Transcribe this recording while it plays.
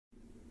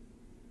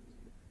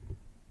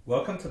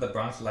Welcome to the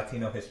Bronx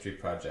Latino History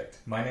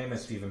Project. My name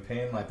is Stephen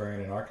Payne,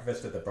 librarian and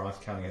archivist at the Bronx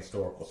County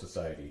Historical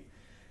Society.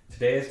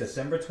 Today is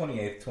December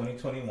 28th,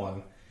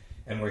 2021,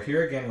 and we're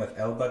here again with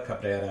Elba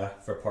Cabrera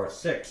for part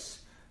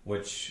 6,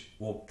 which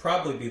will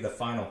probably be the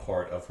final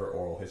part of her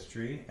oral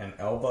history. And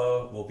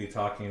Elba will be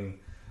talking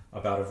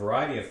about a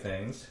variety of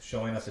things,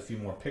 showing us a few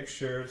more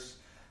pictures,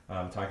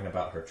 talking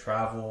about her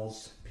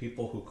travels,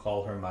 people who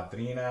call her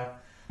Madrina,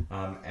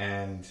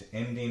 and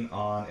ending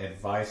on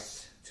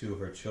advice to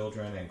her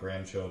children and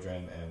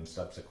grandchildren and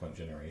subsequent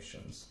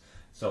generations.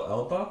 So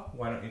Elba,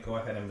 why don't you go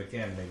ahead and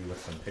begin maybe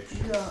with some pictures?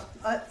 Yeah,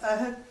 I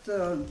had,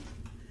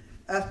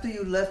 after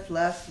you left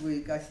last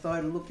week, I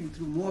started looking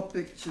through more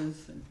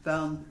pictures and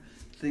found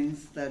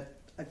things that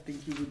I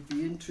think you would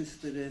be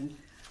interested in.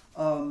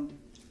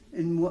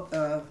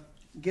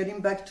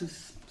 Getting back to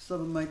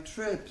some of my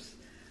trips,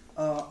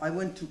 I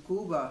went to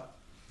Cuba.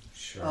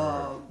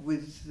 Sure.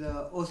 With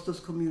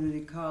Ostos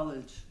Community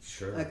College.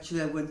 Sure.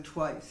 Actually, I went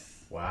twice.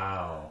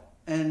 Wow.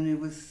 And it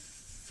was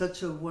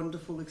such a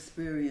wonderful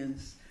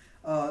experience.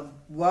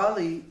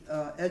 Wally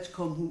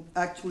Edgecombe, who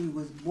actually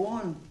was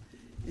born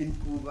in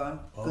Cuba,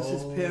 because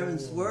his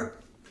parents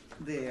worked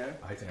there.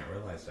 I didn't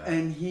realize that.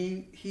 And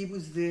he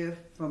was there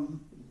from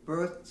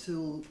birth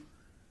till,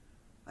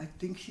 I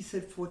think he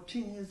said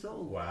 14 years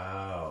old.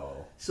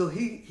 Wow. So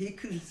he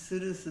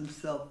considers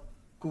himself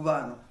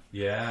Cubano.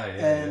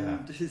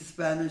 And his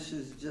Spanish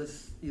is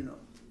just,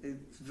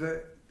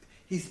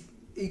 he's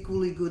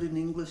equally good in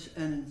English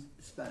and in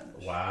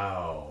Spanish.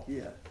 Wow.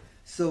 Yeah.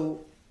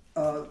 So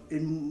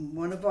in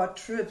one of our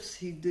trips,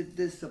 he did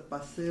this, a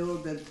Paseo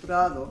del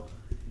Prado,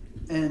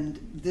 and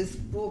this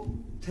book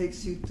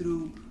takes you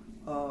through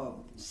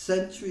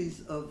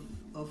centuries of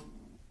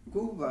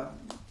Cuba,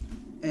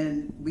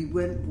 and we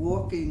went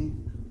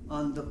walking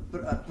on the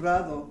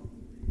Prado,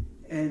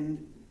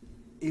 and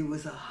it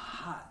was a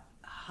hot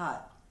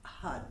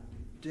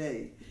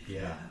day.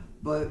 Yeah.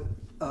 But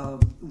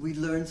we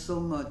learned so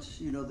much,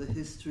 the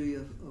history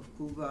of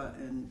Cuba,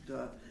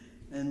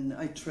 and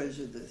I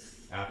treasure this.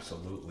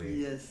 Absolutely.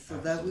 Yes, so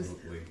Absolutely. that was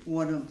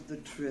one of the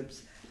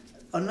trips.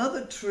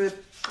 Another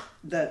trip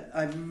that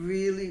I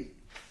really,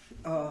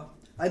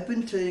 I've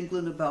been to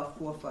England about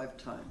 4 or 5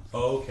 times.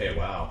 Okay,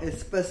 wow. It's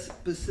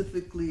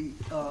specifically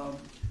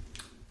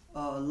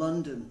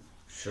London.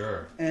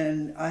 Sure.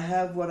 And I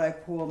have what I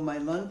call my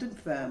London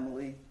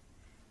family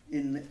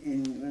in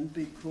England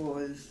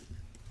because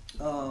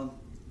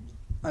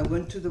I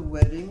went to the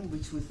wedding,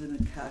 which was in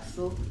a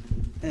castle,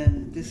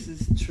 and this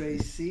is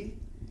Tracy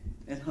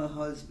and her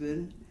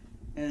husband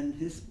and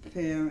his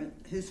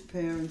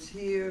parents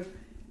here,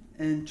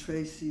 and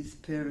Tracy's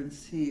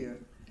parents here.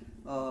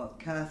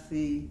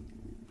 Kathy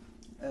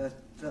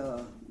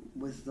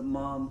was the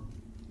mom.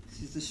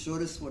 She's the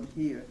shortest one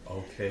here.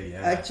 Okay,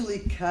 yeah. Actually,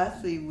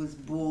 Kathy was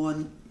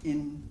born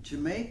in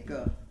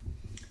Jamaica,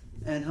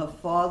 and her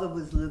father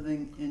was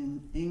living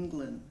in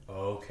England.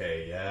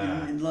 Okay,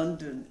 yeah. In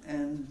London,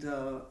 and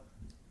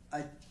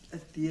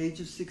at the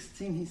age of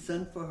 16, he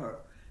sent for her,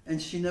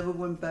 and she never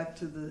went back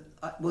to the.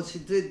 Well, she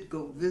did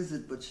go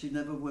visit, but she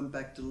never went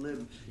back to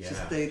live. Yeah. She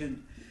stayed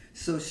in.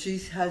 So she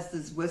has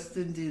this West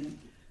Indian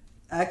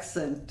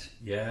accent.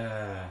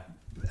 Yeah.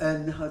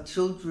 And her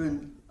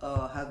children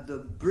have the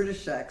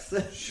British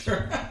accent.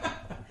 Sure.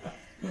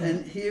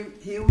 And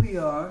here we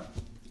are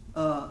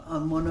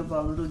on one of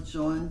our little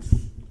joints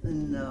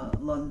in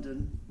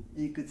London.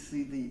 You could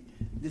see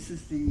this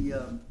is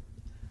the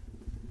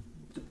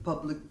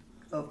public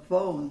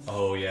phones.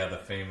 Oh yeah, the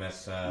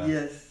famous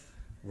Yes.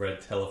 red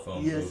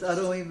telephone Yes, booths. I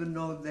don't even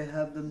know if they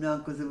have them now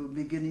because they were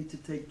beginning to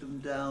take them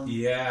down.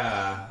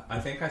 Yeah, I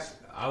think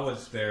I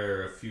was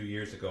there a few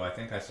years ago. I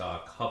think I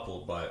saw a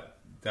couple, but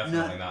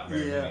definitely not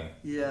very many.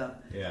 Yeah.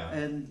 Yeah.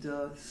 And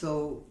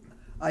so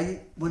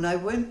when I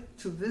went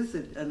to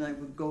visit, and I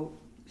would go,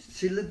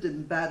 she lived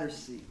in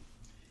Battersea,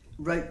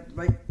 right,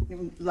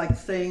 like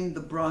saying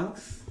the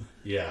Bronx.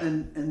 Yeah.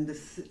 And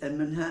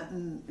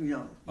Manhattan,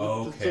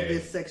 Okay. so they're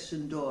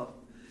sectioned off.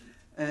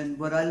 And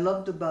what I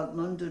loved about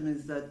London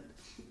is that,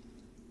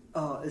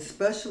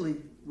 especially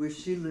where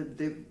she lived,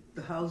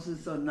 the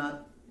houses are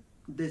not.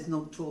 There's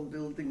no tall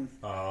buildings.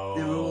 Oh.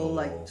 They're all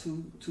like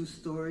two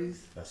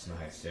stories. That's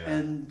nice, yeah.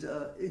 And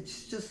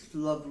it's just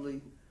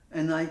lovely.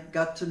 And I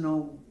got to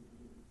know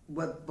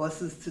what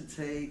buses to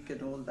take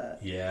and all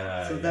that.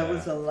 Yeah. So that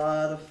was a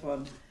lot of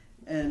fun.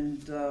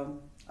 And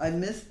I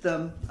missed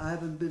them. I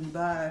haven't been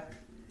back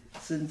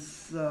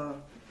since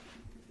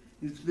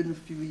it's been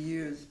a few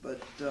years,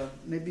 but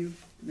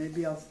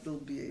maybe I'll still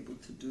be able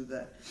to do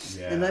that.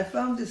 Yeah. And I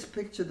found this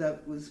picture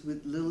that was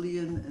with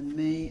Lillian and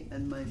me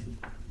and my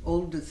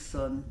oldest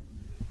son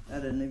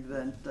at an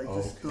event. I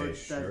just thought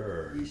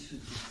that we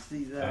should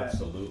see that.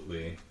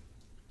 Absolutely.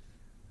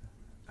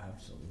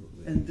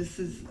 And this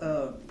is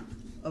a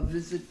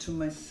visit to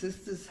my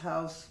sister's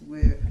house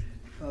where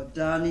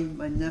Donnie,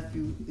 my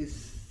nephew,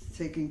 is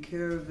taking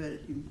care of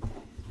it.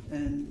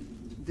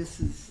 And this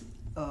is,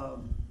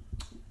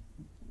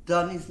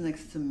 Donnie's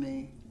next to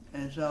me,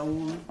 and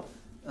Raul,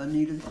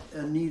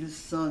 Anita's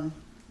son,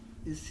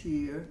 is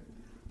here.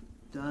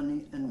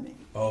 Donnie and me.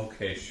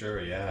 Okay,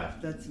 sure, yeah.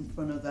 That's in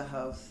front of the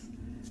house.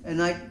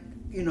 And I,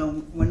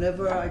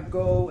 whenever I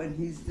go and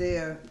he's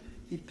there,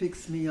 he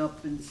picks me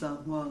up in San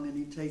Juan and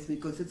he takes me,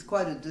 because it's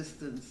quite a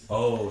distance.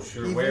 Oh,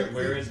 sure.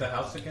 Where is the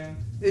house again?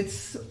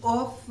 It's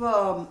off,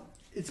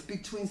 it's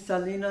between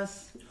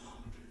Salinas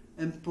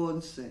and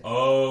Ponce.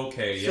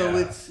 Okay, yeah. So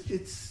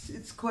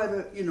it's quite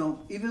a,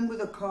 even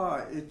with a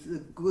car, it's a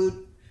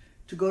good,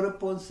 to go to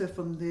Ponce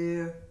from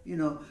there,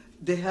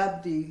 they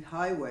have the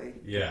highway.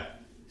 Yeah.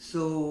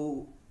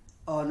 So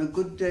on a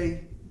good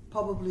day,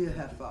 probably a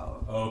half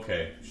hour.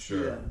 Okay,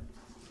 sure. Yeah.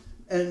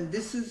 And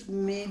this is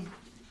me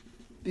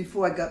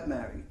before I got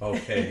married.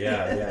 Okay,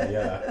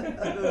 yeah.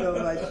 I don't know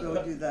if I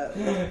showed you that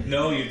one.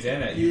 No, you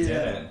didn't. You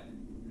didn't.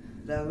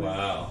 That was,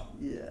 wow.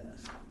 Yeah.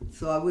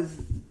 So I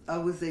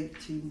was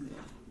 18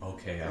 there.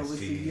 Okay, I was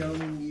see. a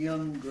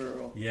young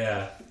girl.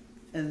 Yeah.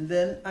 And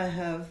then I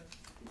have,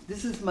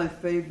 this is my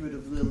favorite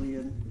of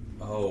Lillian.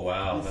 Oh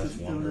wow, this that's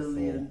is wonderful.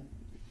 Lillian.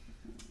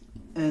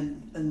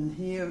 And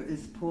here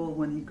is Paul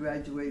when he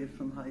graduated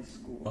from high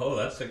school. Oh,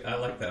 I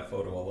like that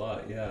photo a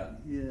lot. Yeah.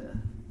 Yeah.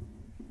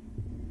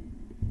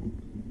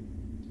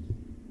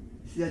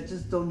 See, I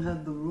just don't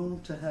have the room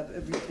to have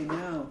everything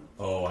out.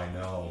 Oh, I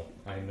know,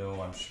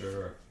 I'm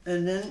sure.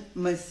 And then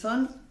my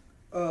son,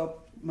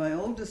 my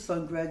oldest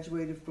son,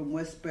 graduated from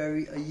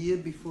Westbury a year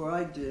before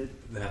I did.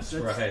 That's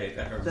right.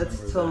 I remember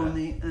that's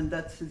Tony, and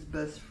that's his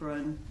best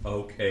friend.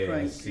 Okay,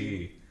 Frankie. I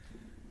see.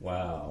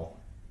 Wow.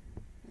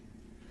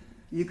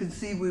 You can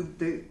see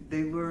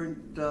they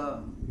weren't.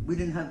 We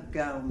didn't have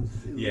gowns.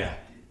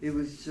 It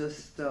was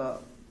just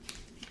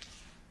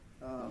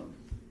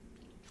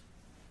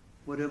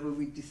whatever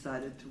we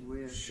decided to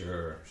wear.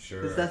 Sure.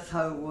 Because that's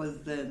how it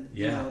was then.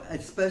 Yeah.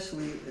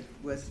 Especially at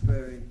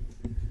Westbury.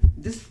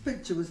 This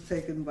picture was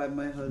taken by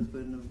my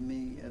husband of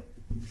me at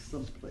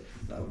some place.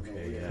 I don't know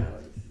where it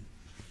was.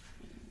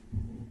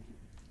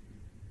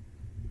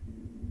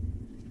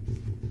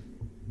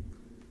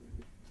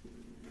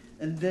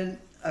 And then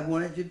I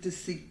wanted you to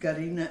see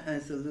Karina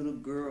as a little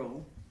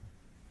girl.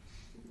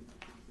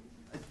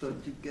 I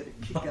thought you'd get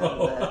a kick out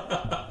of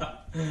that.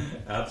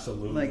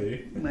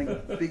 Absolutely. My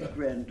big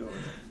granddaughter.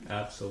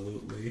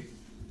 Absolutely.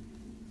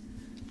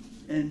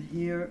 And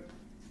here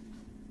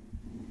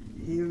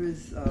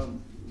is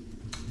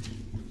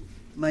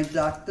my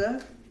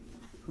doctor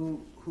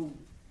who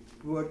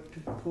brought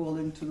Paul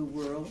into the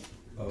world,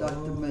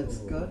 Dr.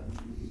 Metzger,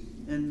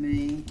 and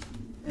me,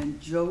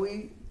 and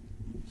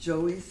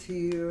Joey's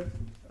here,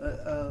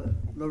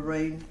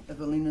 Lorraine,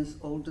 Evelina's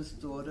oldest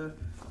daughter.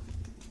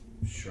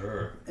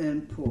 Sure.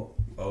 And Paul.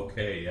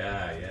 Okay,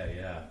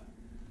 yeah.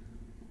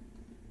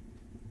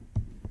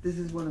 This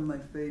is one of my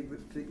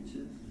favorite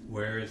pictures.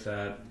 Where is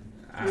that?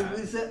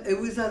 It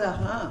was at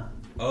AHA.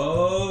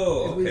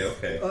 Oh,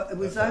 okay. It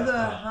was either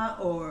AHA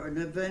or an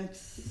event.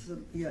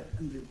 I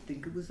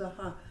think it was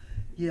AHA.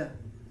 Yeah.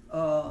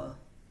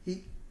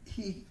 He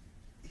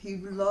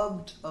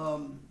loved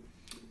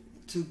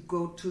to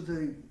go to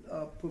the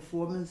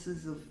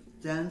performances of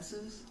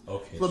dancers.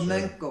 Okay.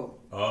 Flamenco.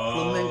 Sure. Oh,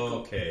 flamenco.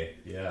 Okay.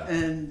 Yeah.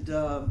 And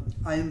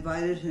I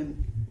invited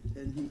him,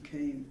 and he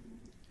came.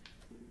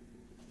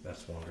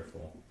 That's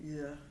wonderful.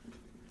 Yeah.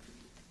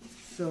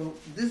 So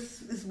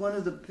this is one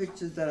of the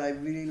pictures that I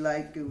really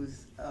like. It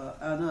was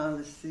Ana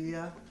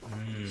Alicia.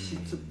 She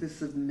took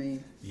this of me.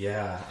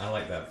 Yeah, I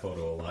like that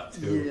photo a lot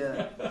too.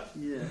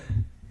 Yeah.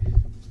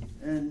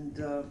 And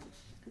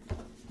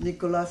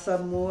Nicolas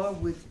Amor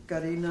with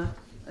Karina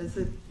as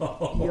a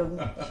young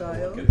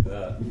child. Look at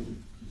that.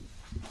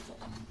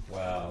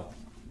 Wow.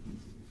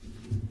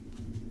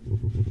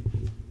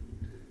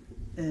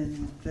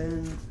 And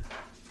then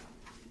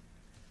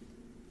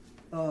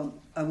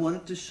I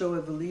wanted to show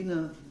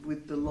Evelina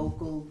with the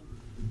local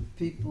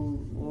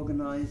people,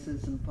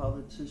 organizers and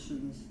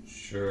politicians.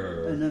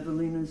 Sure. And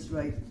Evelina's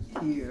right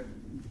here.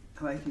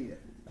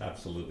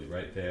 Absolutely,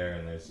 right there.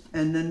 And there's...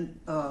 And then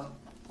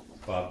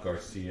Bob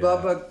Garcia.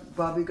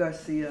 Bobby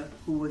Garcia,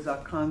 who was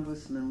our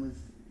congressman,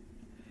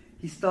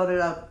 he started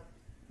out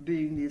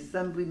being the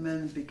assemblyman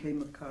and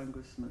became a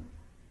congressman.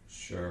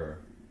 Sure.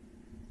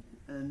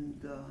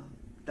 And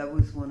that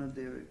was one of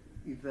their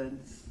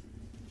events.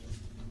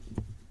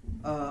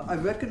 I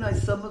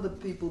recognize some of the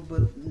people,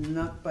 but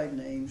not by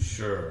name.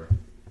 Sure.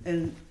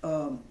 And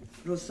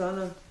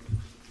Rosana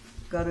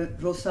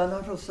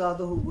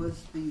Rosado, who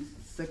was the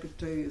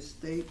Secretary of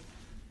State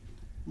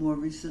more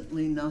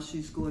recently, now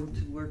she's going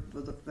to work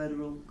for the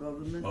federal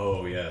government.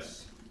 Oh,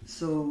 yes.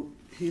 So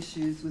here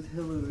she is with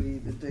Hillary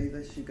the day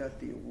that she got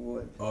the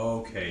award.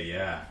 Okay,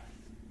 yeah.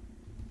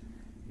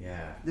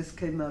 Yeah. This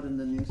came out in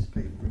the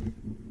newspaper.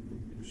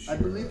 Sure. I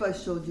believe I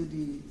showed you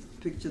the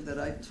picture that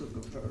I took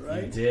of her,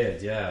 right? You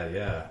did,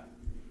 yeah.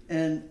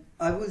 And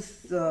I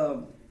was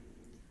a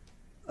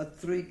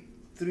three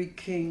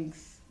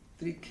kings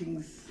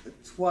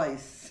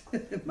twice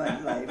in my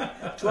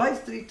life.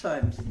 Three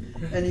times.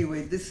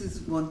 Anyway, this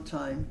is one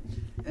time.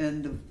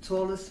 And the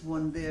tallest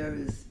one there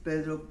is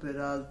Pedro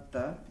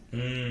Peralta.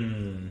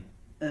 And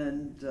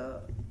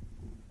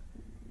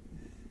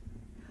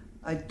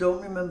I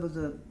don't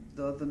remember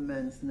the other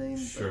man's name.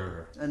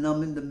 Sure. And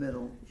I'm in the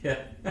middle. Yeah.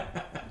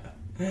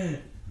 Yeah.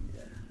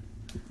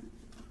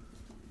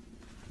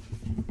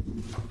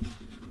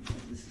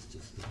 This is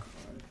just a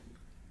card.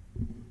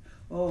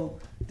 Oh,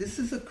 this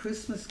is a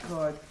Christmas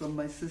card from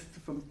my sister,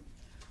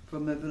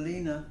 from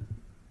Evelina,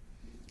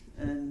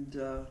 and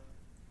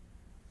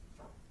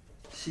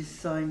she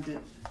signed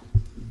it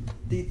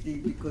Titi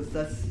because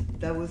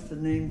that was the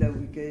name that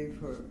we gave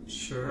her.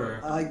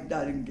 Sure. I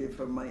didn't give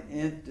her, my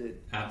aunt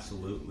did.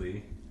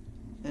 Absolutely.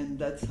 And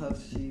that's how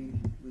she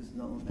was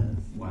known as.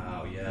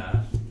 Wow,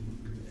 yeah.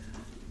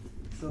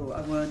 So I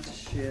wanted to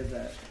share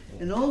that.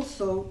 And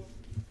also,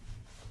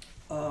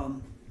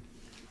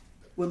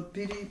 when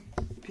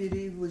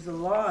Petey was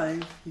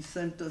alive, he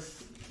sent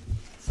us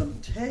some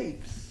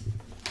tapes,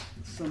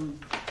 some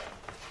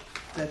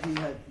that he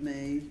had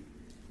made,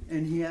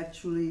 and he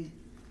actually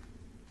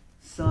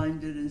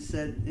signed it and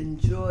said,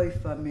 "Enjoy,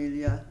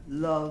 familia,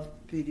 love,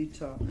 Petey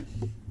Thomas."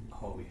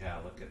 Oh yeah,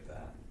 look at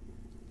that.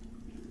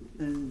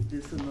 And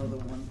there's another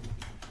one.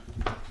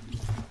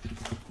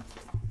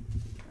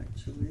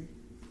 Actually,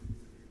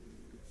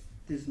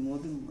 there's more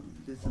than one.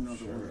 There's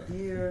another one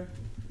here.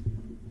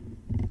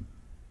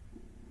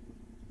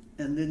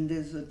 And then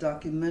there's a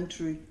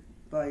documentary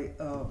by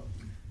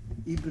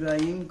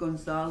Ibrahim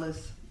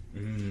Gonzalez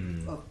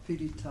of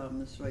Petey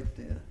Thomas right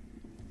there.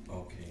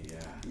 Okay,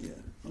 yeah. Yeah.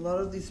 A lot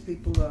of these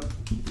people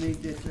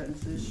made their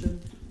transition.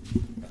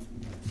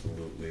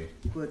 Absolutely.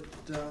 But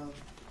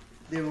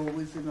they're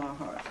always in our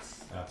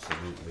hearts.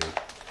 Absolutely.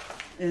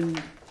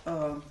 And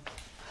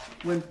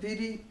when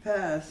Petey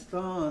passed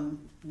on,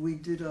 we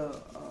did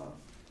a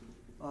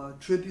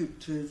tribute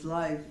to his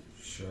life.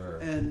 Sure.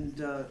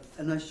 And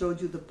I showed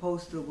you the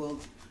poster. Well,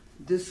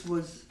 this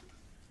was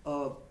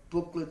a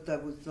booklet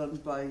that was done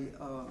by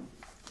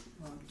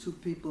two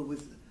people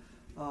with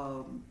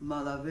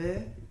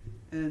Malave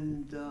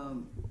and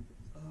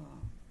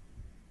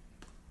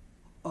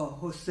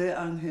Jose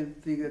Angel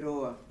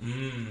Figueroa.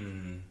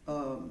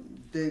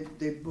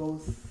 They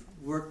both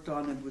worked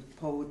on it with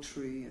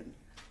poetry, and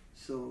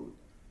so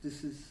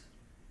this is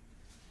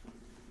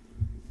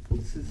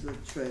a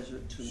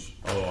treasure too.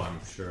 Oh, I'm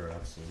sure,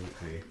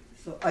 absolutely.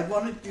 So I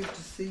wanted you to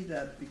see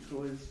that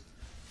because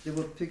there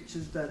were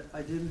pictures that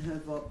I didn't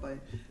have up.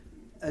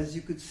 As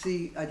you could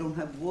see, I don't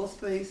have wall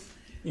space.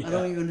 Yeah. I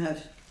don't even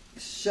have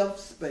shelf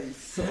space.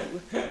 So,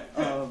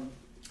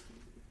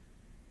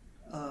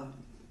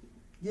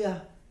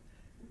 yeah.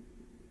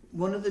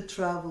 One of the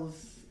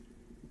travels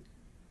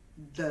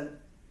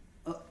that,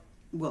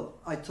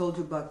 I told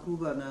you about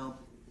Cuba now.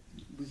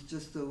 It was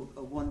just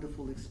a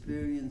wonderful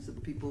experience. The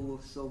people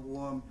were so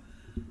warm.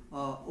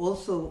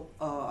 Also,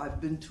 I've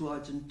been to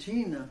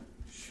Argentina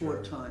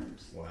 4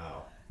 times.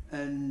 Wow.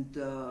 And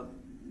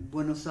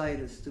Buenos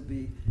Aires, to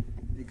be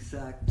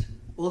exact.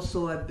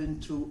 Also, I've been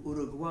to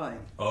Uruguay.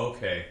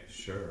 Okay,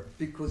 sure.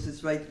 Because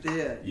it's right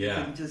there. Yeah.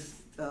 You can just,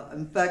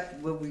 in fact,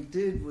 what we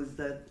did was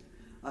that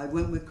I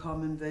went with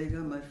Carmen Vega,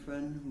 my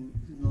friend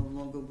who's no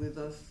longer with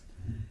us,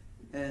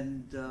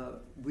 and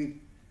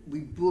we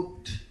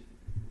booked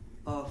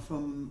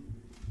from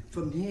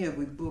here.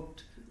 We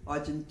booked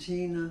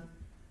Argentina,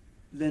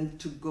 then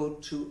to go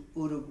to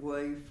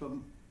Uruguay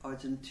from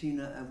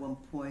Argentina at one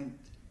point,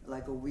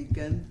 like a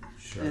weekend.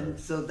 Sure. And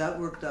so that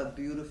worked out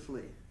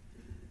beautifully.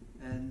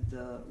 And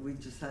we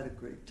just had a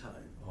great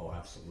time. Oh,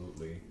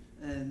 absolutely.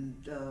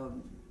 And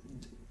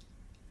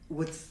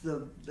what's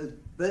the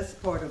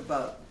best part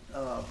about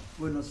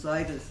Buenos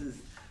Aires is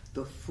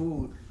the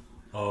food.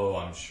 Oh,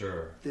 I'm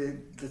sure. The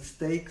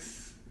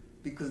steaks,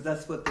 because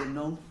that's what they're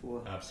known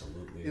for.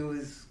 Absolutely. It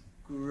was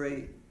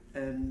great.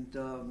 And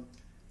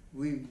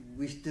we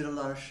did a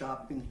lot of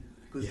shopping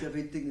because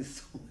everything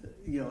is so,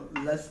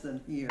 less than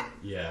here.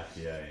 Yeah.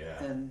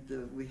 And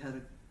we had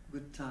a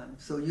good time.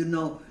 So you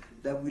know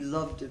that we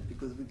loved it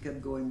because we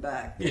kept going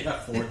back. Yeah,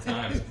 4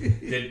 times.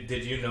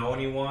 Did you know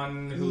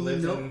anyone who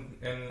lived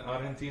in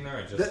Argentina,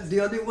 or just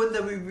the only one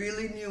that we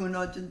really knew in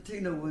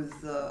Argentina was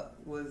the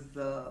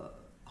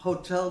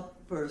hotel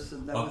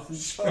person that was in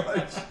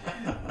charge.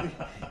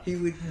 He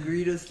would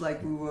greet us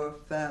like we were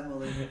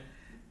family.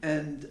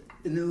 And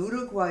in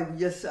Uruguay,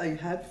 yes, I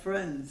had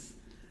friends.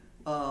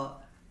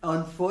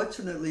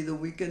 Unfortunately, the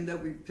weekend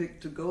that we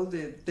picked to go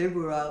there, they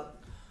were out.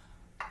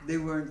 They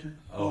weren't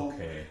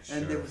home,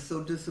 and they were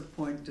so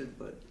disappointed.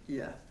 But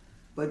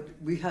but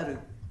we had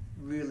a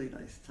really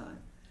nice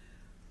time.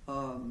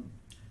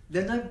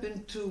 Then I've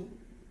been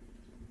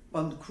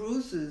on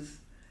cruises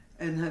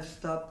and have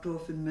stopped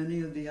off in many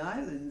of the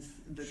islands,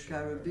 the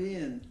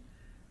Caribbean,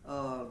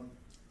 at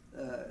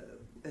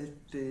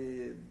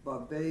the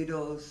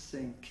Barbados,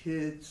 St.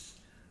 Kitts.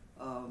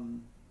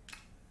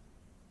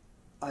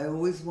 I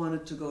always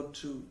wanted to go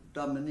to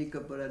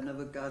Dominica, but I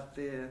never got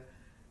there.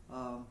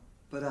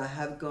 But I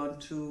have gone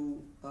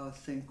to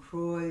St.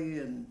 Croix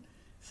and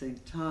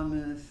St.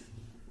 Thomas,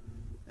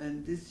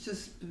 and it's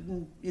just,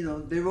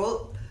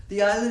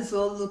 the islands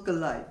all look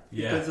alike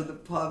because of the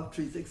palm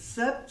trees,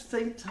 except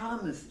St.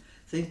 Thomas.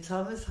 St.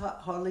 Thomas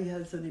hardly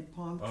has any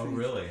palm trees. Oh,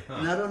 really? Huh.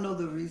 And I don't know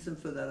the reason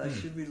for that. I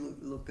should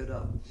look it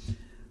up.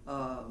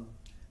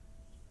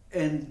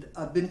 And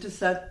I've been to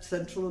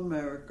Central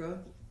America,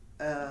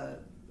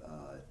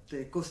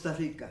 to Costa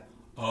Rica.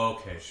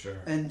 Okay,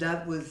 sure. And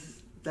that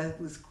was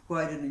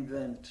quite an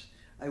event.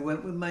 I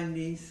went with my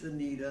niece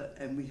Anita,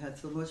 and we had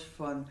so much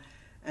fun.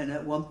 And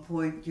at one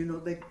point, you know,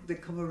 they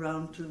come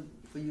around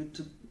for you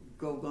to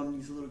go on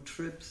these little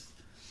trips,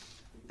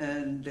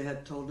 and they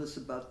had told us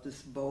about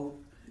this boat,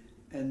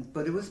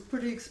 but it was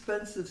pretty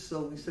expensive,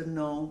 so we said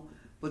no.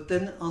 But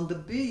then on the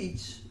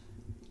beach,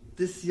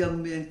 this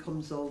young man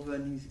comes over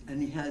and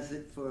he has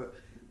it for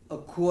a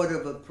quarter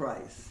of a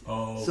price.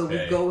 Oh, okay. So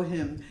we go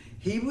him.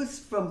 He was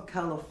from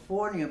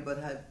California but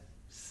had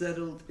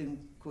settled in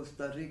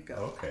Costa Rica.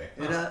 Okay.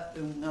 Era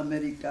un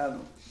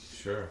americano.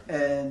 Sure.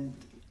 And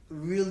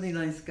really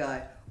nice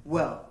guy.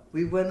 Well,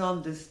 we went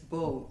on this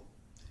boat,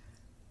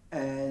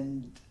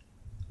 and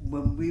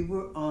when we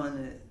were on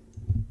it,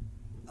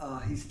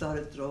 he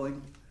started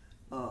throwing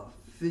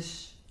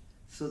fish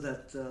so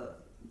that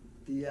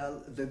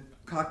the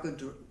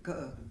crocodile,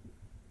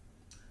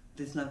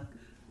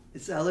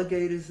 it's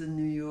alligators in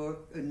New York,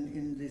 and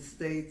in the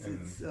States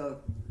it's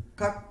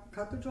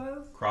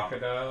crocodiles?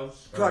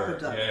 Crocodiles?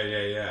 Crocodile.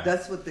 Yeah.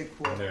 That's what they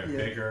call it. And they're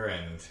bigger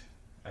and,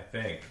 I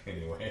think,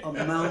 anyway. A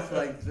mouth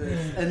like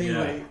this.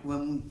 Anyway,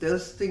 when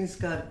those things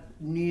got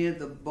near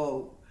the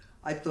boat,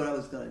 I thought I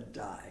was going to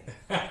die.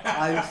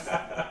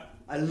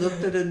 I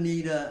looked at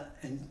Anita,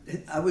 and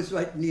I was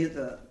right near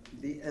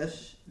the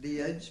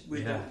edge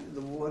with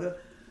the water.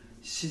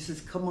 She says,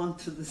 "Come on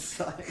to the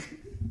side."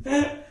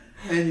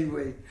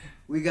 Anyway,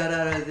 we got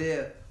out of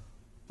there,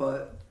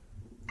 but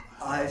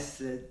I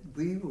said,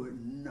 we were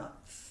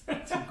nuts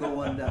to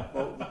go on that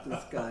boat with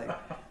this guy.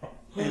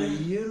 And a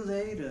year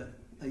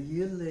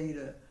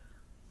later,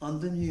 on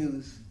the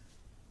news,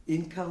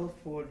 in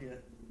California,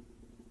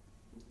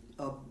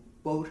 a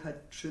boat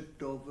had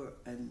tripped over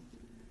and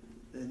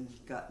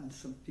gotten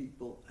some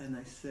people. And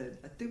I said,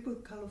 I think it was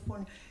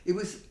California. It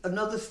was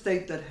another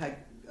state that had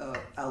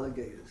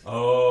alligators.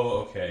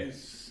 Oh, okay.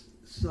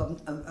 So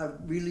I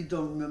really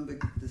don't remember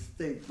the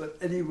state. But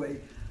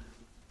anyway,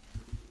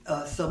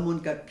 someone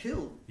got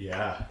killed.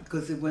 Yeah.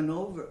 Because it went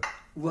over.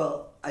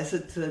 Well, I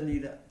said to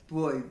Anita,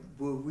 boy,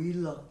 were we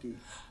lucky.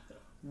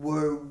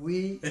 Were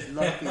we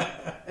lucky.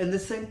 And the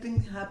same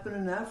thing happened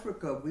in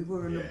Africa. We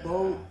were in a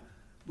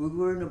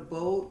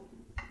boat.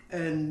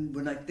 And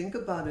when I think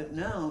about it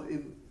now,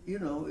 it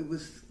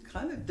was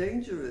kind of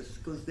dangerous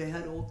because they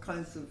had all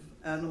kinds of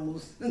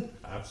animals.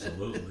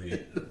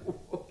 Absolutely.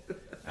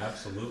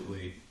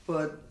 Absolutely.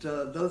 But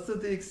those are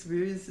the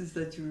experiences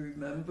that you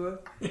remember,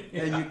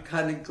 and you're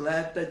kind of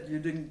glad that you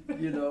didn't,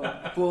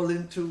 fall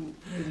into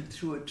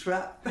a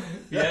trap.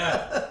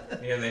 Yeah,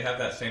 they have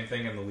that same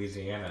thing in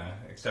Louisiana,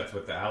 except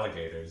with the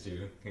alligators.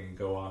 You can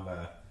go on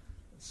the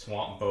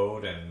swamp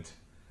boat, and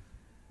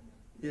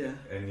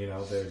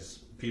there's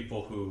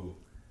people who,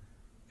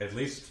 at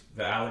least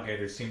the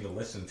alligators seem to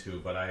listen to,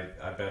 but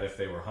I bet if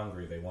they were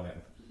hungry, they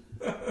wouldn't.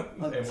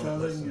 I'm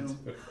telling you.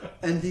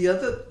 And the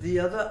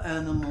other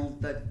animal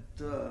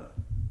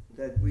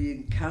that we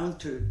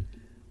encountered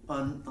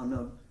on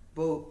a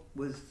boat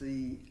was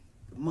the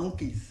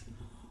monkeys.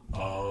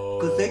 Oh.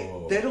 Because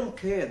they don't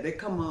care. They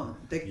come on.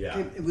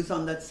 It was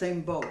on that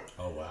same boat.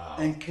 Oh, wow.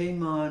 And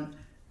came on,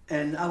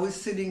 and I was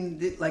sitting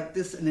like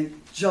this, and it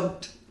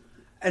jumped,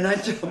 and I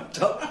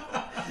jumped up.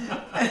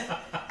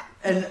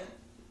 and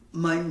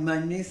my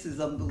niece is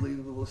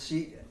unbelievable.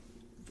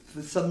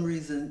 For some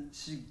reason,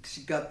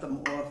 she got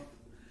them off.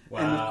 Wow.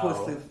 And of course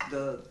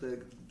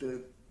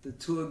the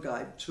tour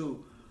guide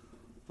too.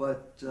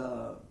 But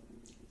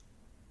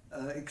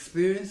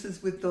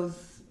experiences with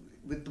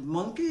the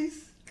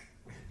monkeys,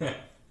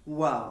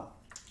 wow.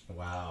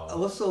 Wow.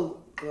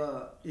 Also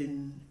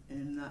in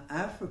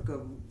Africa,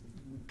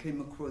 we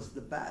came across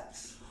the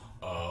bats.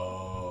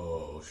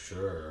 Oh,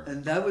 sure.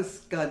 And that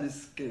was kind of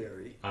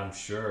scary. I'm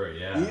sure,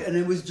 yeah. And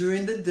it was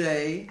during the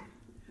day.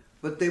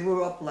 But they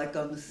were up like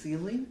on the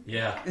ceiling.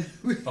 Yeah.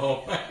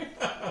 Oh my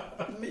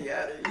God. Me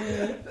out of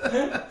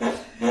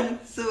here.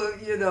 So,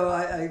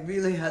 I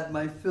really had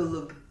my fill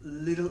of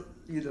little,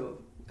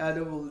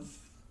 animals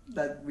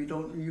that we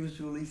don't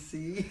usually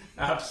see.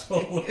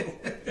 Absolutely.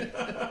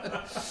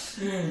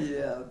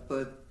 Yeah,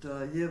 but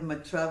my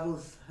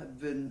travels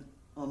have been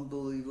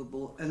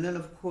unbelievable. And then,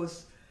 of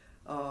course,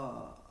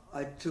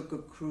 I took a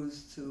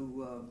cruise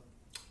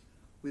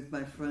with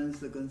my friends,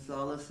 the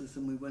Gonzaleses,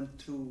 and we went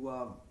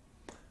to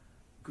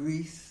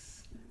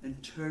Greece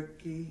and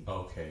Turkey.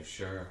 Okay,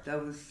 sure.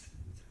 That was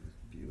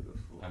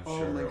beautiful. I'm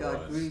sure oh my God,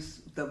 was.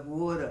 Greece, the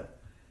water.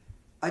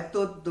 I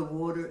thought the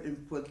water in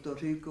Puerto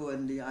Rico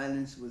and the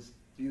islands was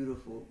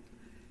beautiful.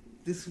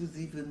 This was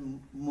even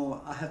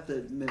more, I have to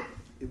admit.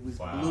 It was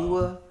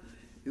bluer.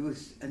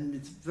 And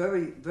it's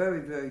very,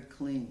 very, very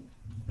clean.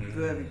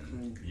 Very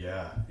clean.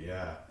 Yeah.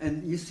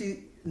 And you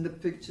see in the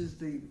pictures,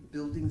 the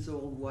buildings are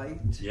all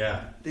white.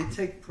 Yeah. They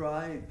take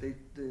pride.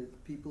 The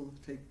people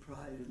take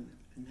pride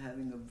in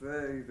having a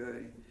very,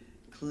 very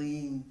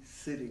clean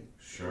city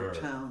or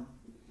town.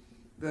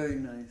 Very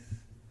nice.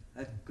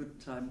 had a good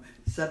time.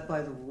 Sat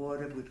by the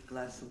water with a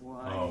glass of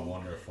wine. Oh,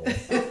 wonderful.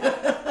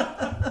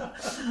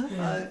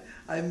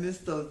 I miss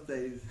those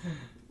days,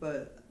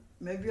 but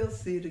maybe I'll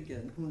see it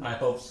again. Who knows? I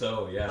hope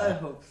so, yeah. I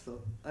hope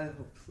so. I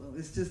hope so.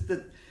 It's just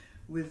that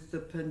with the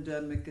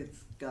pandemic,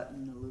 it's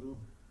gotten a little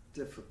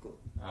difficult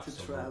to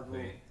travel,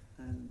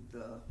 and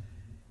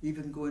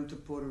even going to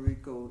Puerto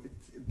Rico,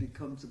 it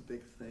becomes a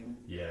big thing.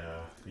 Yeah,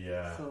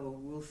 yeah. So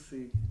we'll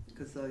see,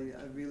 because I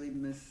really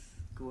miss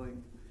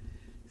going.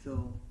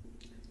 So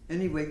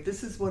anyway,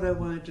 this is what I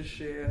wanted to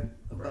share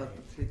about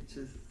the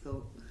pictures.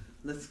 So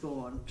let's go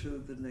on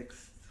to the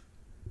next.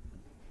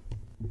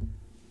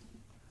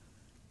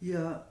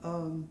 Yeah,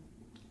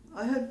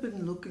 I had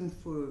been looking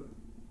for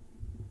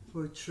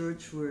a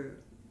church where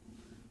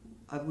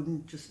I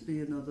wouldn't just be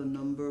another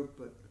number,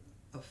 but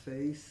a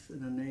face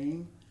and a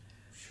name.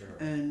 Sure.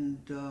 And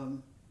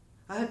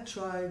I had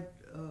tried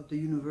the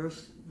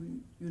Universalist.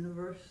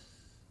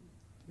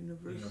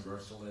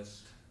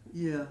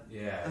 Yeah.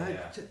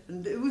 Yeah,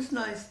 and it was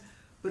nice,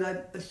 but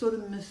I sort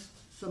of missed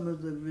some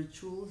of the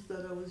rituals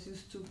that I was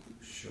used to,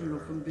 Sure. you know,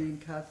 from being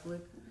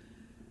Catholic.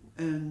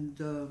 And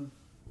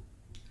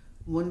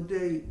one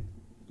day,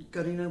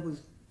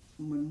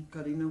 when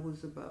Karina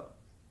was about,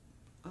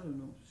 I don't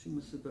know, she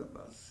must have been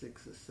about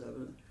 6 or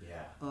 7.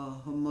 Yeah.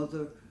 Her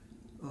mother,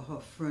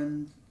 her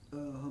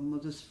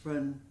mother's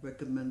friend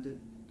recommended,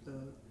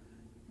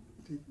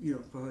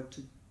 for her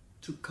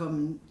to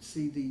come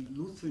see the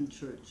Lutheran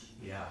church.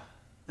 Yeah.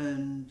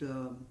 And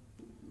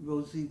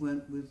Rosie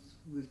went with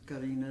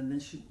Karina, and then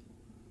she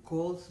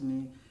calls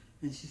me,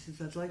 and she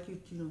says, "I'd like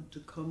you, to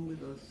come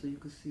with us so you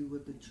can see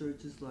what the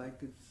church is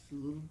like. It's a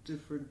little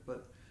different,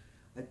 but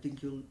I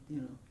think you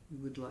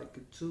would like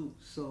it too."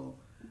 So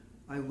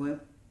I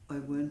went.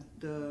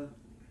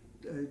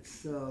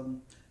 It's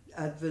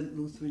Advent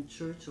Lutheran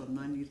Church on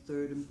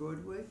 93rd and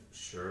Broadway.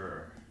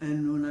 Sure.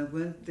 And when I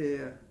went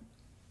there,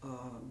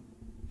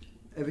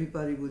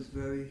 everybody was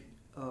very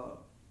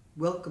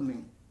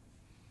welcoming,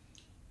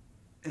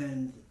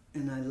 and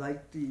I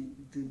liked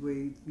the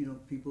way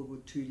people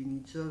were treating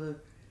each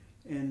other.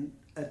 And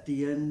at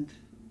the end,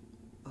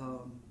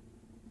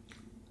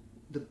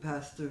 the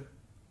pastor,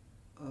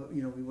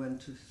 we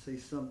went to say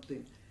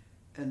something,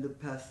 and the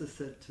pastor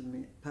said to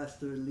me,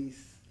 Pastor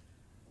Elise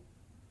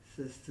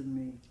says to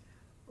me,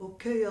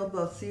 "Okay, Elba,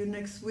 I'll see you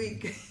next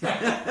week."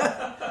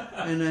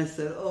 And I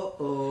said,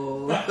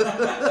 "Uh-oh."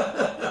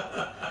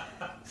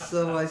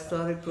 So I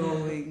started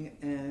going,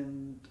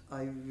 and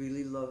I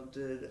really loved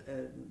it,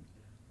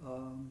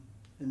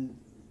 and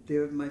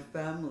they're my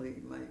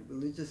family, my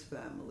religious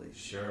family.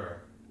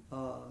 Sure.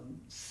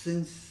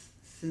 Since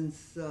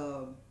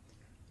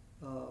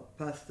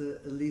Pastor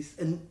Elise,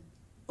 and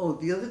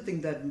the other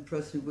thing that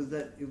impressed me was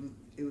that it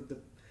was the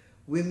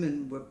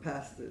women were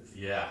pastors.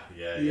 Yeah.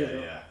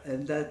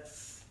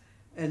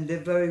 And they're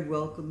very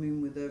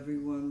welcoming with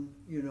everyone.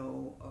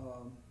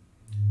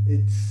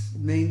 It's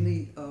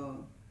mainly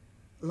a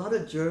lot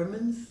of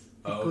Germans,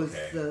 because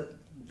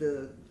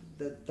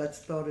that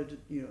started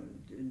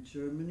in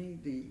Germany,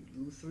 the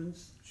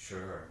Lutherans.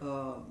 Sure.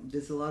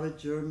 There's a lot of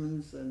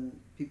Germans and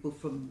people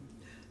from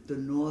the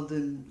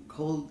northern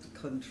cold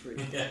country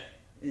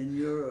in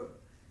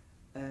Europe,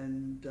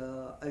 and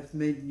I've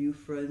made new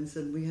friends,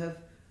 and we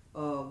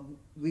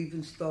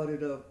even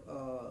started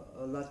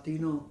a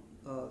Latino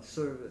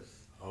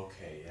service.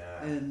 Okay,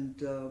 yeah. And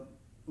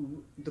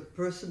the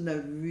person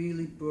that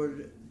really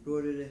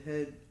brought it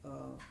ahead,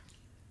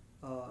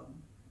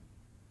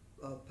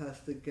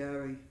 Pastor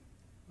Gary,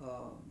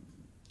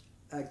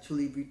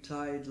 actually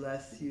retired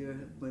last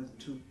year. Went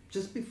to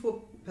just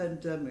before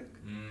pandemic.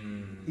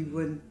 He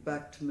went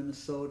back to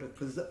Minnesota,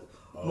 because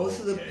most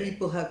of the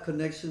people have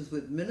connections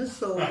with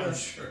Minnesota. I'm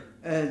sure.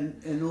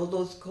 And all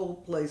those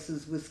cold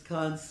places,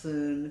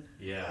 Wisconsin,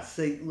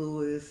 St.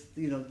 Louis.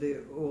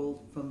 They're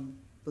all from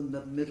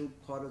the middle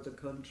part of the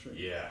country.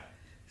 Yeah.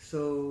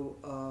 So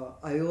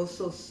I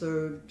also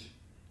served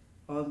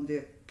on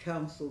their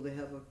council. They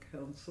have a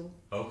council.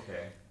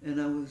 Okay. And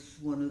I was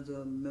one of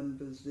the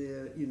members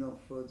there,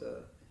 for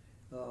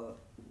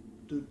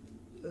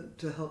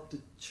to help the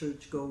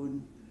church go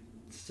in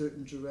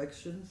certain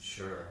directions.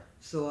 Sure.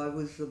 So I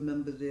was a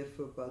member there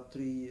for about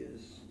 3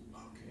 years.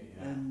 Okay,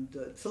 yeah. And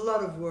it's a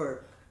lot of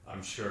work.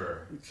 I'm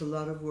sure. It's a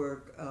lot of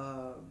work.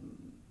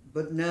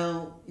 But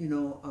now,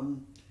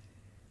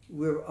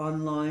 we're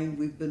online.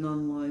 We've been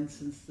online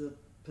since the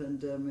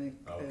pandemic.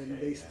 Okay, and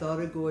they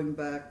started going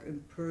back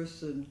in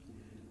person.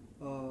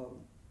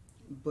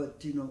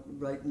 But,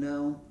 right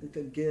now, it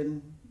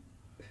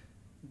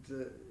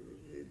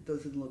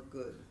doesn't look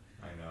good.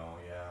 I know,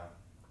 yeah.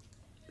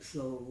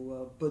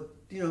 So, but,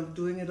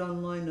 doing it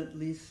online, at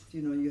least,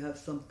 you have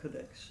some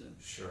connection.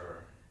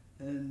 Sure.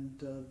 And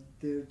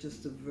they're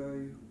just a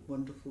very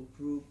wonderful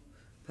group.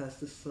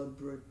 Pastor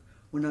Sudbrick.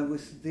 When I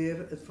was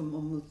there from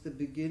almost the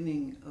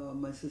beginning,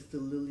 my sister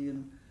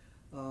Lillian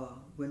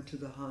went to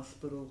the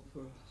hospital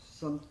for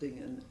something,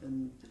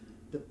 and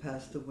the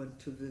pastor went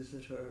to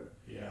visit her.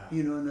 Yeah.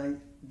 And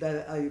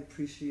I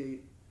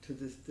appreciate to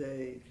this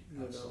day.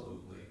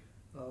 Absolutely.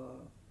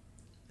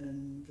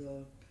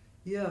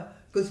 Yeah,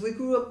 because we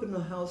grew up in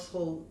a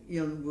household,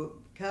 we're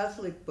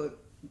Catholic, but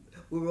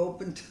we're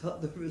open to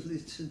other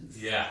religions.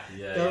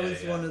 That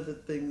was one of the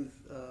things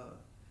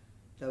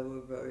that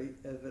were very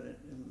evident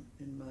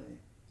in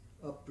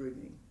my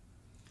upbringing.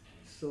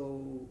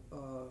 So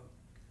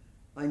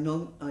I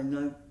know,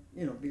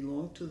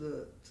 belong to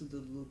the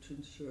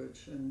Lutheran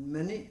Church, and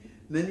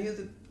many of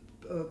the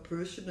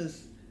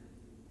parishioners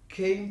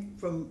came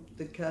from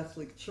the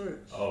Catholic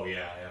Church. Oh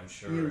yeah, I'm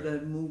sure.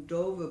 That moved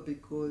over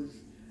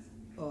because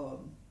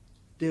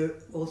they're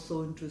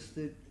also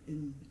interested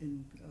in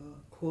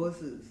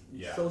causes,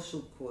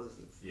 social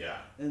causes. Yeah.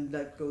 And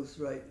that goes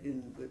right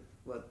in with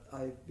what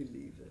I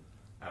believe in.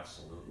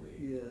 Absolutely.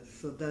 Yeah,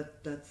 so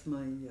that's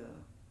my,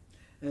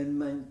 and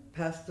my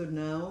pastor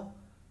now,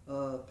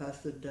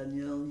 Pastor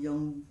Danielle,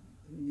 young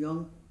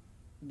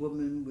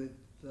woman with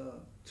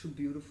 2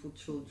 beautiful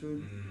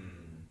children,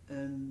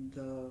 and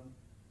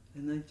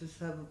I just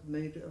have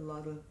made a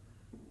lot of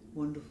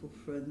wonderful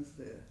friends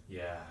there.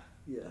 Yeah.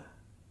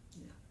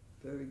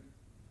 Very,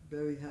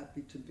 very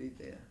happy to be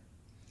there.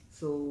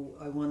 So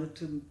I wanted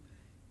to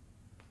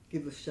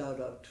give a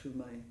shout out to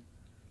my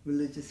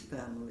religious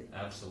family.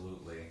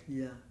 Absolutely.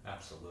 Yeah.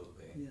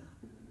 Absolutely. Yeah.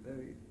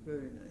 Very,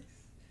 very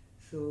nice.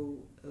 So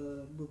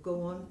we'll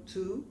go on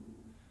to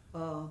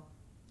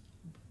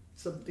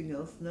something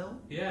else now.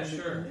 Yeah,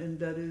 sure. And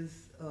that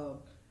is,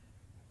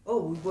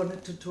 we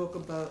wanted to talk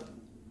about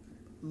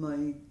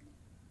my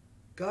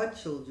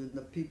godchildren,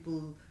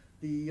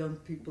 the young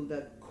people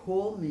that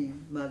call me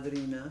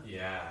Madrina.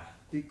 Yeah.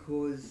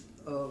 Because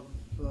of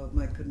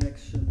my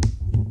connection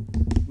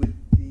with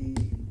the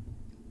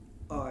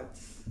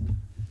arts.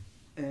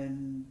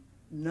 And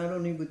not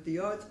only with the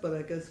arts, but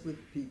I guess with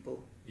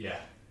people. Yeah.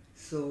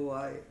 So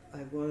I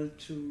wanted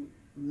to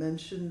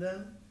mention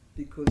them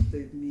because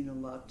they mean a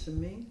lot to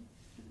me.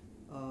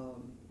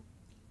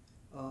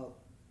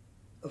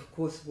 Of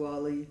course,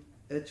 Wally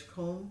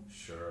Edgecombe.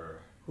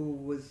 Sure. Who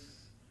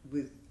was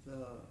with,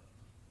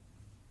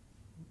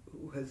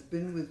 who has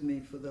been with me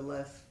for the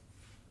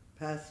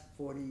past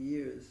 40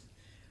 years.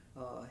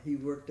 He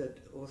worked at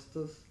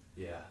Ostos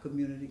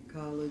Community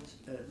College,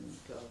 and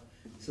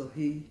so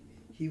he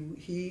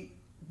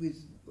with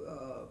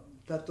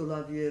Tato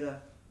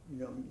Laviera,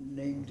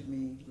 named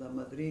me La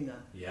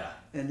Madrina. Yeah.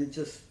 And it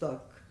just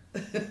stuck.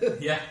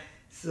 Yeah.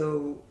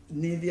 So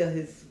Nidia,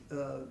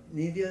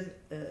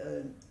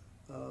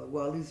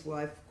 Wally's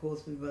wife,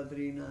 calls me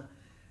Madrina.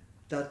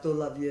 Tato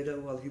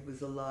Laviera, while he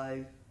was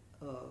alive,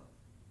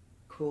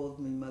 called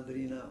me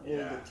Madrina all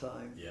the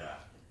time. Yeah.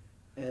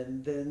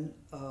 And then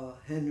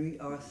Henry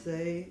Arce,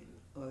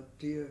 a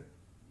dear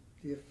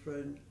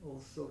friend,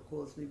 also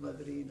calls me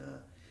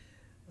Madrina.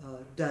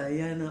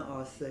 Diana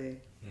Arce,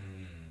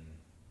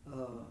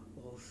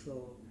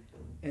 also.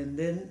 And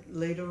then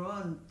later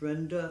on,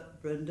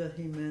 Brenda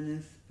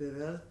Jimenez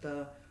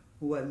Peralta,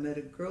 who I met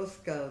at Girl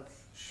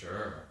Scouts,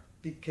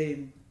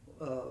 became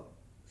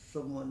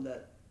someone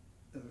that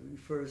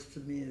refers to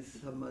me as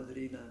her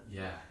Madrina.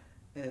 Yeah.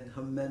 And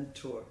her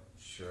mentor.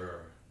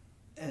 Sure.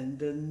 And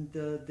then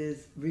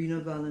there's Rena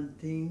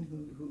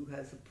Valentin, who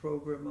has a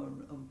program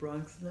on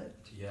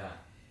BronxNet. Yeah.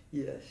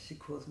 Yeah, she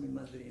calls me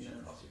Madrina. She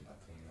calls you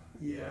Madrina.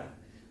 Yeah.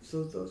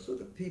 So those are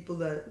the people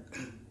that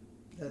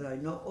I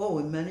know. Oh,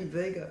 and Manny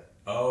Vega.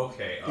 Oh,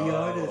 okay. The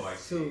artist I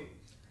see. too.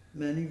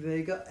 Manny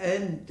Vega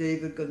and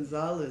David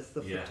Gonzalez,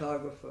 the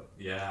photographer.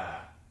 Yeah.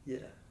 Yeah.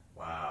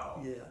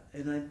 Wow. Yeah,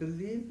 and I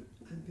believe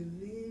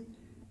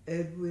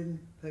Edwin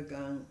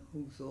Pagan,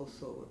 who's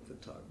also a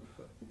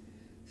photographer.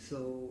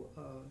 So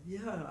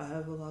I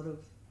have a lot of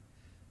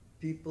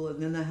people,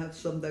 and then I have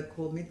some that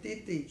call me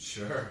Titi.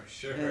 Sure.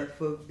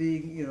 For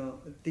being,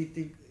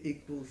 Titi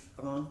equals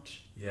aunt.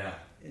 Yeah.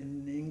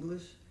 In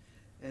English,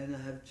 and I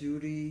have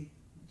Judy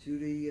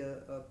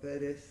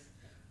Perez,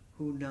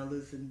 who now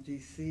lives in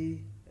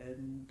D.C.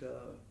 and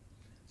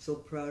so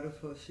proud of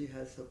her. She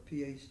has her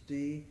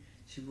PhD.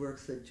 She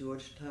works at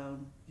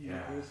Georgetown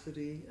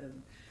University,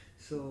 and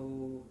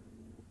so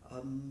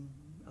I'm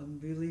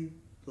really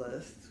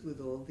blessed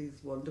with all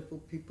these wonderful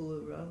people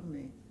around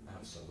me.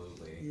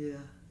 Absolutely. Yeah.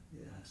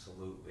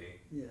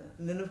 Absolutely. Yeah,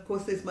 and then of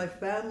course there's my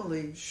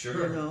family.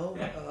 Sure.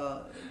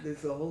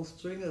 There's a whole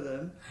string of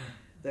them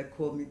that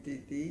call me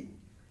Titi.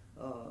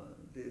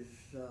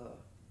 There's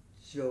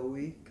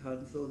Joey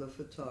Conzo, the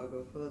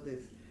photographer.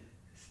 There's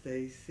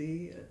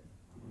Stacy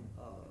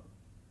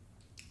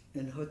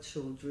and her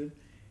children.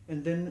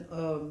 And then,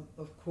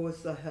 of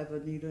course, I have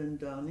Anita and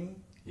Donnie.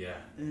 Yeah.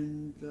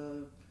 And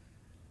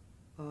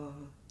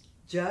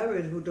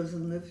Jared, who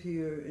doesn't live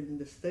here in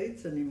the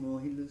States anymore.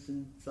 He lives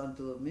in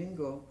Santo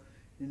Domingo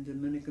in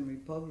Dominican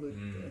Republic.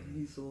 And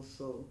he's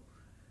also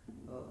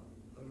a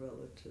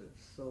relative.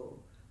 So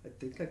I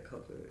think I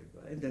covered it,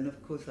 right? And then,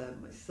 of course, I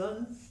have my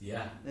sons.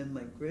 Yeah. And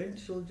my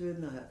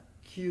grandchildren. I have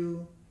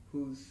Q,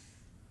 who's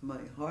my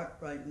heart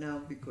right now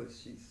because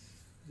she's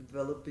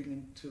developing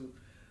into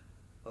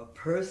a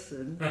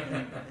person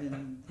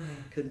and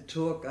can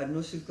talk. I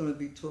know she's going to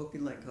be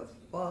talking like her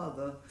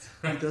father,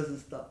 who doesn't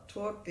stop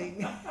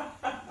talking.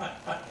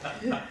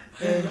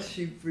 And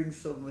she brings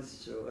so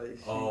much joy.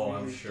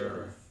 I'm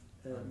sure.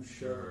 I'm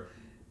sure.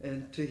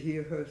 And to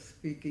hear her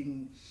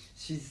speaking,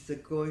 she's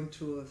going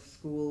to a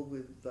school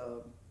with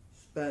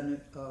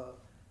Spanish,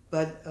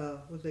 but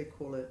what do they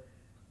call it?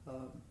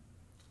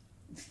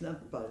 It's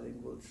not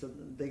bilingual.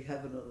 They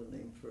have another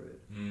name for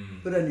it.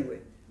 But anyway,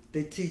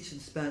 they teach in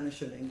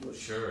Spanish and English.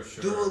 Sure.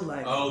 Dual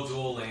language. Oh,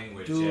 dual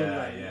language.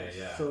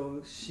 Yeah.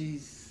 So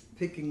she's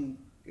picking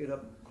it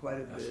up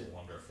quite a bit. That's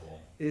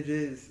wonderful. It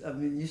is. I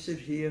mean, you should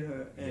hear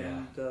her.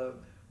 And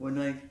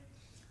when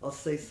I'll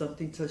say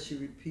something to her, she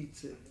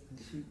repeats it. And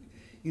she,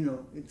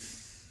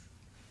 it's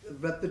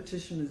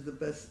repetition is the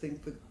best thing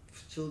for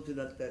children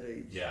at that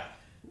age. Yeah.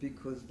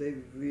 Because they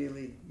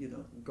really,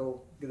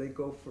 go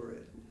for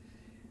it.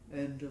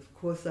 And of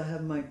course, I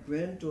have my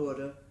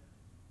granddaughter,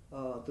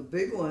 the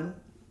big one,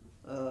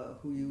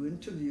 who you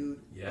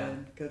interviewed,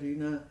 and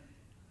Karina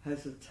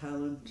has a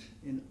talent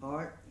in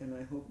art, and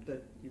I hope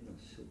that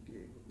she'll be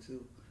able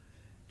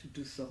to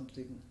do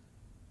something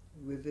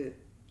with it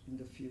in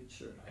the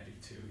future. I do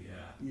too.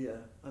 Yeah,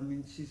 I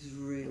mean she's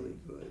really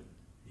good.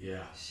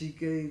 Yeah. She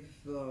gave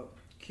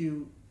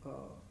Q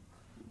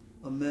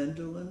a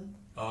mandolin.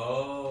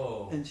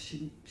 Oh. And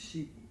she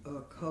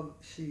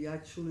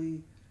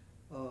actually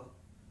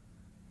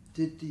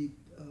did the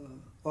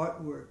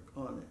artwork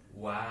on it.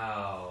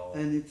 Wow.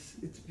 And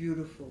it's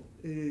beautiful.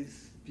 It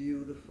is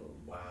beautiful.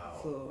 Wow.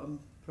 So I'm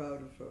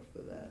proud of her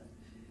for that.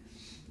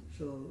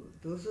 So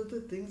those are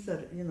the things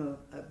that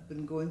have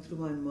been going through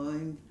my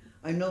mind.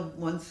 I know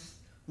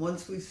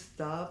once we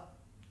stop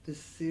the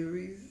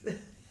series,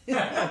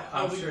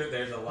 I'm sure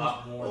there's a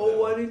lot more.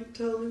 Oh, I didn't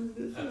tell him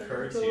this.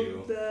 Occur I to told you.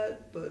 him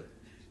that, but.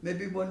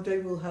 Maybe one day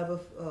we'll have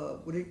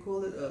what do you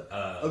call it?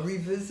 A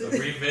revisit? A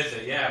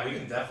revisit, yeah, we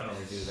can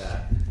definitely do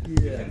that.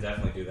 Yeah. We can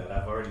definitely do that.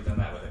 I've already done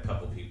that with a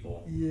couple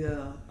people.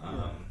 Yeah.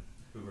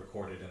 Who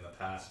recorded in the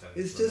past. And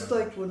it's just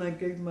like when I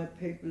gave my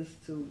papers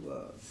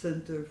to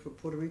Center for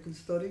Puerto Rican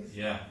Studies.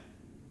 Yeah.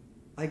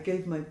 I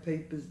gave my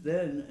papers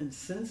then, and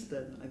since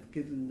then I've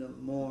given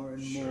them more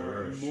and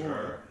more and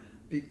more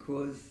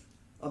because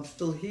I'm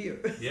still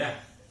here. Yeah,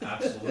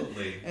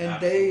 absolutely.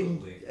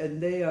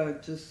 And they are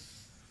just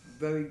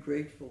very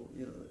grateful.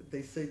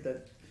 They say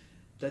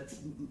that's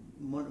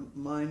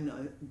mine.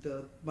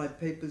 My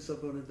papers are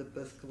one of the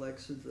best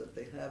collections that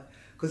they have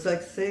because I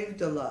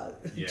saved a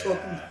lot. Yeah.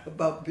 Talking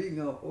about being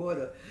a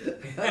hoarder,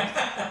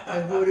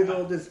 I hoarded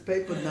all this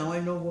paper. Now I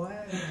know why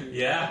I do.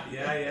 Yeah.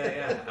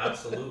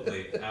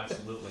 Absolutely. And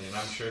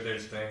I'm sure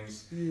there's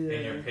things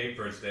in your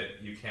papers that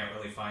you can't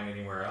really find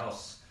anywhere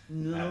else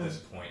at this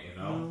point.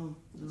 No,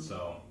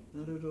 so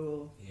not at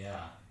all.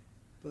 Yeah.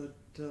 But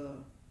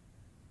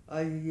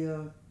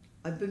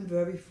I've been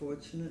very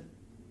fortunate.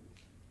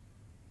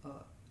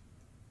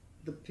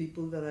 The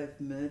people that I've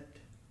met,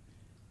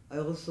 I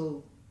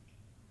also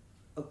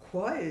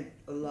acquired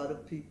a lot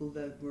of people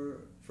that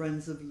were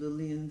friends of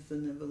Lillian's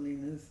and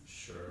Evelina's.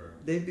 Sure.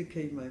 They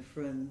became my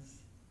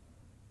friends.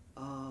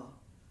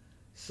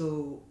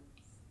 So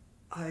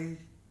I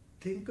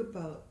think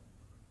about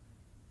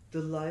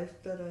the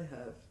life that I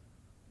have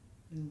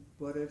and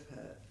what I've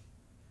had.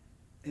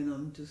 And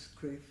I'm just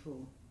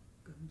grateful.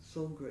 I'm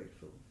so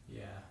grateful.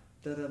 Yeah.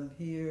 That I'm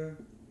here,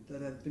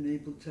 that I've been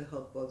able to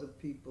help other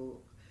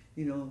people.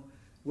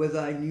 Whether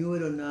I knew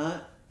it or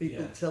not,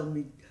 people tell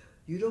me,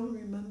 "You don't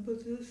remember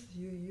this?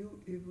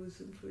 It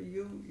wasn't for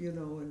you," and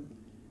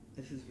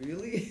I says,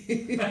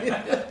 "Really?"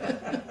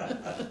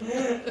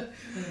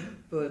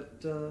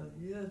 But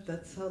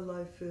that's how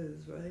life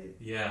is, right?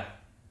 Yeah,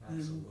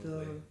 absolutely.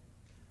 And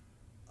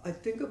I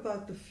think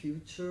about the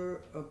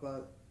future,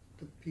 about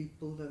the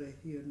people that are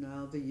here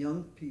now, the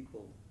young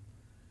people,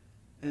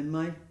 and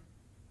my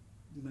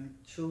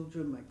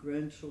children, my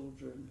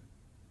grandchildren,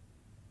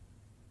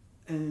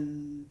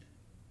 and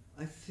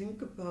I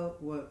think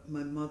about what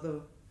my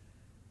mother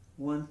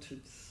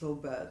wanted so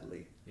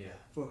badly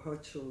for her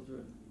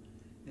children,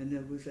 and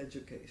it was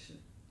education.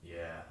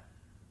 Yeah.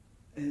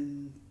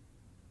 And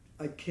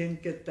I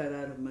can't get that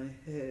out of my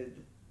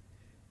head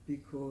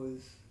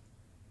because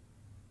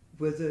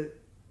whether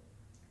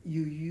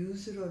you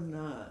use it or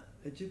not,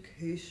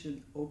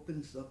 education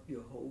opens up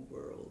your whole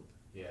world.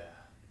 Yeah.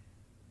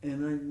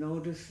 And I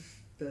noticed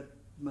that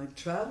my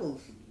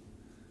travels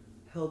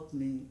helped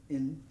me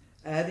in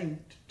adding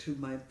to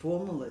my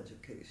formal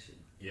education.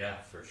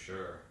 Yeah, for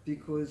sure.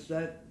 Because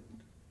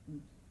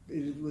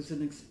it was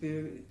an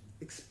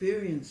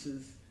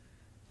experiences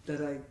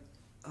that I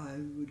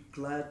would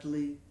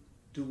gladly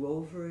do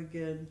over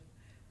again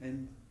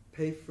and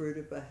pay for it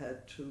if I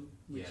had to,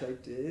 which I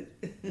did.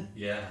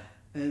 Yeah.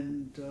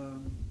 And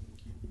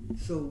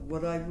so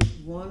what I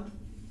would want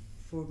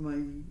for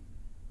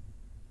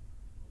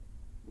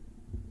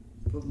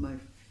my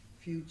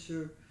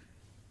future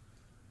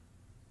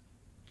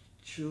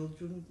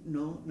children,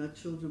 no, not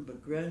children,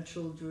 but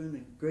grandchildren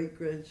and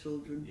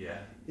great-grandchildren,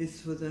 is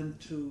for them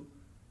to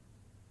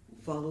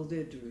follow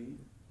their dream.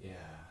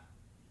 Yeah.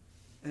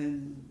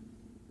 and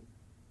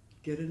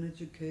get an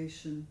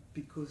education,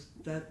 because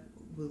that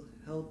will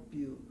help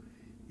you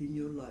in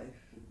your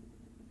life.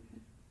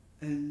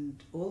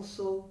 And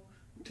also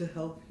to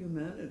help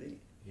humanity.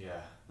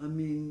 Yeah. I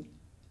mean,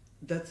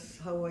 that's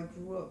how I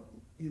grew up,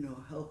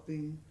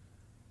 helping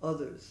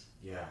others.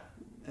 Yeah.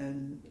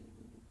 And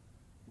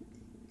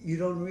you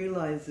don't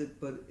realize it,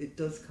 but it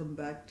does come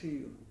back to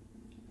you.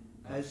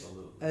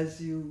 Absolutely.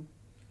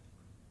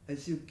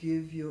 As you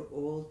give your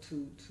all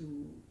to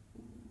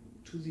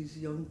these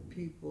young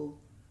people,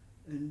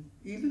 and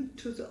even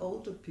to the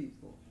older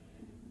people.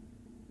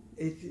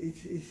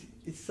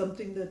 It's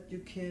something that you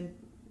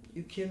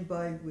can't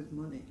buy with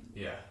money.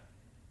 Yeah.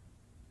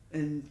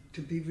 And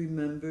to be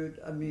remembered,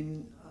 I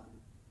mean,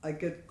 I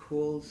get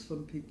calls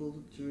from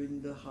people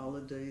during the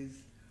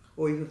holidays,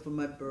 or even for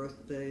my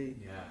birthday.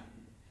 Yeah.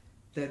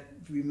 That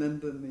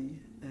remember me,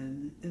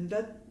 and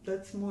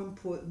that's more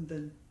important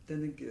than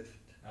a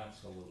gift.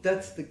 Absolutely.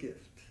 That's the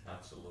gift.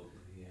 Absolutely,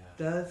 yeah.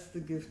 That's the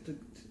gift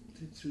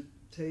to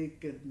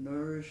take and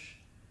nourish,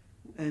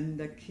 and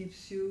that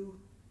keeps you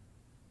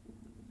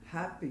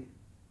happy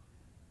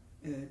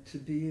to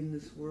be in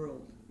this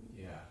world.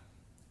 Yeah.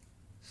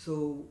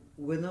 So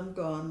when I'm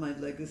gone, my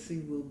legacy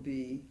will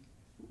be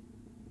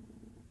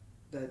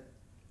that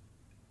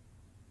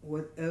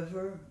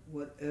whatever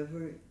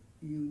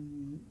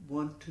you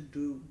want to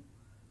do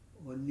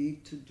or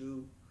need to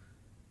do,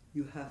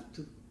 you have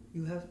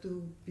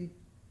to be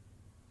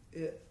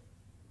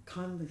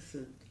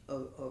cognizant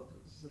of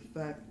the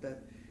fact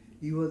that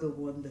you are the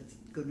one that's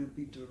going to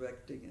be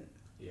directing it.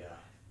 Yeah.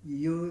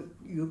 You're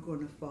going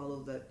to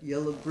follow that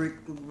yellow brick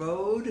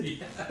road.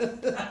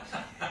 Yeah.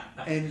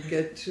 And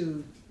get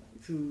to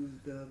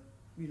the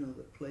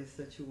the place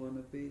that you want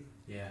to be.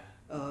 Yeah.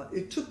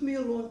 It took me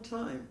a long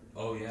time.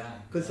 Oh yeah.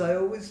 Because I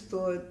always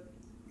thought,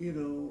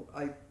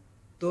 I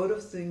thought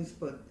of things,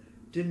 but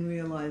didn't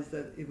realize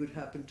that it would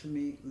happen to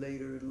me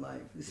later in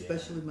life,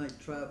 especially my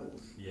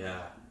travels.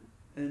 Yeah.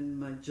 And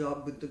my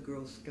job with the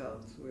Girl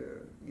Scouts,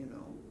 where,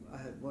 I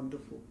had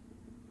wonderful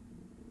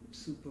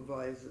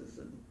supervisors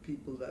and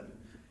people that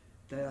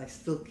I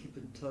still keep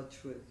in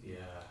touch with.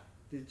 Yeah.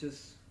 They've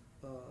just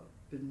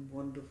been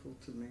wonderful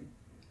to me.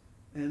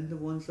 And the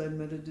ones I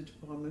met at the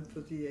Department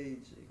for the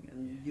Aging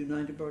and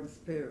United Bronx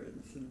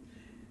Parents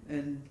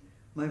and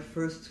my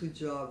first two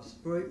jobs,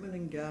 Breitman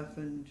and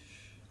Gaffin,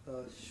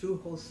 shoe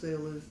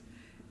wholesalers,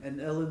 and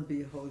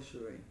L&B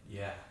hosiery.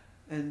 Yeah.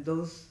 And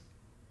those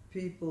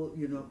people,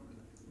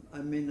 I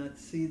may not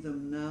see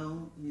them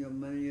now,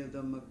 many of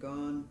them are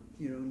gone,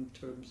 in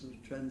terms of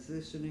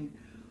transitioning,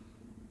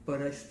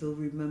 but I still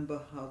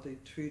remember how they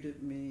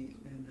treated me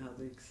and how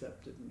they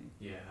accepted me.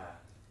 Yeah.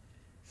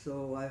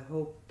 So I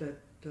hope that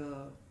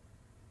the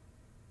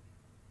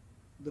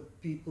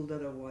people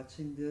that are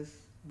watching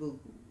this will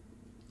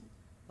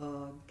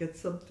get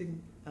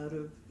something out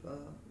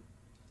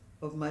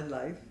of my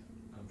life.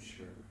 I'm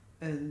sure.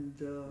 And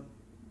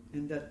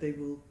that they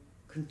will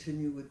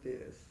continue with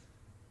theirs.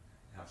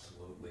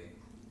 Absolutely.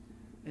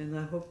 And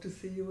I hope to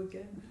see you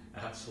again.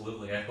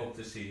 Absolutely. I hope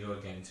to see you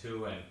again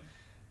too. And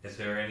is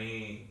there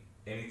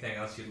anything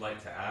else you'd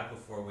like to add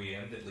before we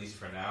end? At least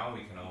for now,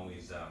 we can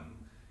always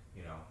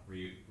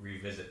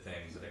revisit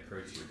things that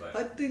occur to you. But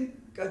I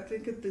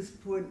think at this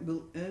point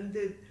we'll end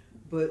it,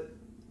 but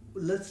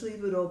let's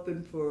leave it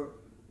open for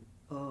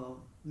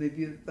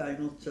maybe a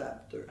final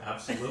chapter.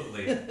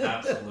 Absolutely.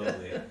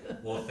 Absolutely.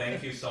 Well,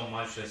 thank you so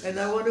much.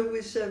 I want to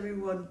wish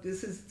everyone,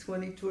 this is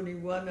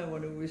 2021, I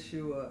want to wish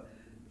you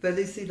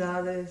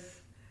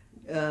felicidades.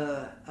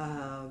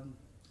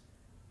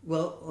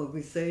 Or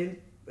we say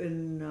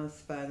in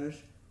Spanish,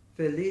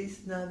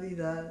 Feliz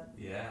Navidad.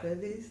 Yeah.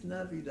 Feliz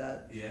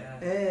Navidad. Yeah.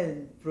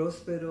 And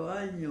Prospero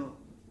Año.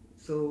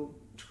 So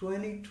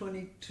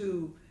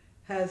 2022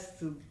 has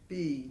to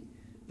be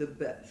the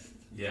best.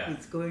 Yeah.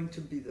 It's going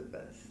to be the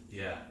best.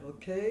 Yeah.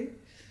 Okay?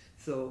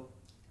 So,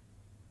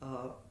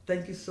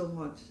 thank you so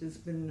much. It's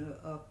been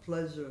a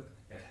pleasure.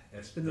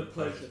 It's been a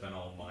pleasure. It's been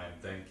all mine.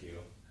 Thank you.